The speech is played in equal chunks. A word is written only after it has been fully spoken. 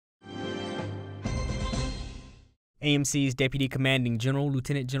AMC's Deputy Commanding General,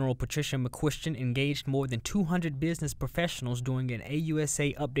 Lieutenant General Patricia McQuistion, engaged more than 200 business professionals during an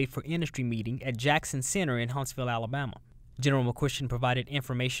AUSA Update for Industry meeting at Jackson Center in Huntsville, Alabama. General McQuistion provided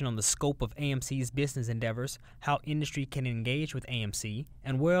information on the scope of AMC's business endeavors, how industry can engage with AMC,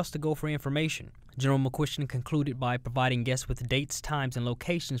 and where else to go for information. General McQuistion concluded by providing guests with dates, times, and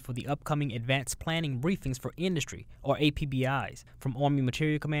locations for the upcoming Advanced Planning Briefings for Industry, or APBIs. From Army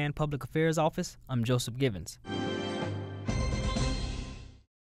Materiel Command Public Affairs Office, I'm Joseph Givens.